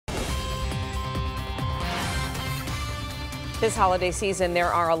This holiday season,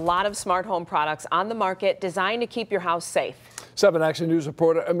 there are a lot of smart home products on the market designed to keep your house safe. 7 Action News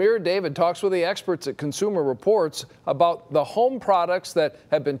reporter Amir David talks with the experts at Consumer Reports about the home products that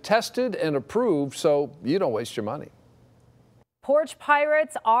have been tested and approved so you don't waste your money. Porch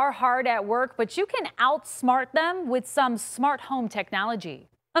pirates are hard at work, but you can outsmart them with some smart home technology.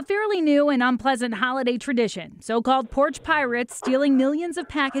 A fairly new and unpleasant holiday tradition, so-called porch pirates stealing millions of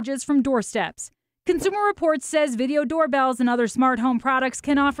packages from doorsteps. Consumer Reports says video doorbells and other smart home products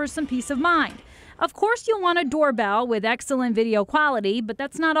can offer some peace of mind. Of course, you'll want a doorbell with excellent video quality, but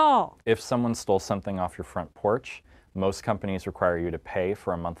that's not all. If someone stole something off your front porch, most companies require you to pay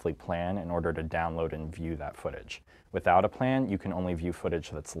for a monthly plan in order to download and view that footage. Without a plan, you can only view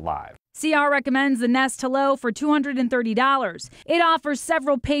footage that's live. CR recommends the Nest Hello for $230. It offers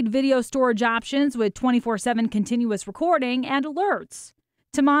several paid video storage options with 24/7 continuous recording and alerts.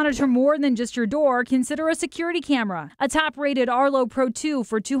 To monitor more than just your door, consider a security camera. A top-rated Arlo Pro 2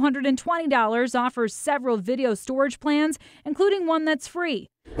 for $220 offers several video storage plans, including one that's free.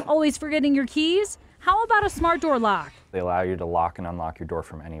 Always forgetting your keys? How about a smart door lock? They allow you to lock and unlock your door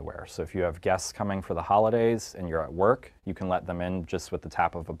from anywhere. So if you have guests coming for the holidays and you're at work, you can let them in just with the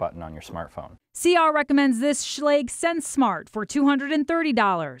tap of a button on your smartphone. CR recommends this Schlage Sense Smart for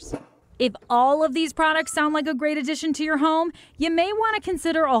 $230. If all of these products sound like a great addition to your home, you may want to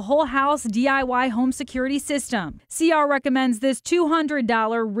consider a whole house DIY home security system. CR recommends this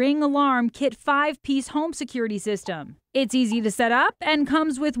 $200 Ring Alarm Kit 5-piece home security system. It's easy to set up and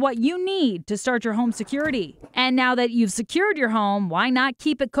comes with what you need to start your home security. And now that you've secured your home, why not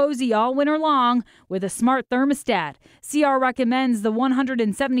keep it cozy all winter long with a smart thermostat? CR recommends the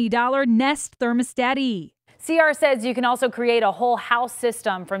 $170 Nest Thermostat E. CR says you can also create a whole house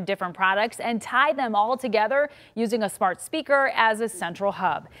system from different products and tie them all together using a smart speaker as a central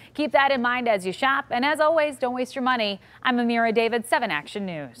hub. Keep that in mind as you shop, and as always, don't waste your money. I'm Amira David, 7 Action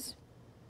News.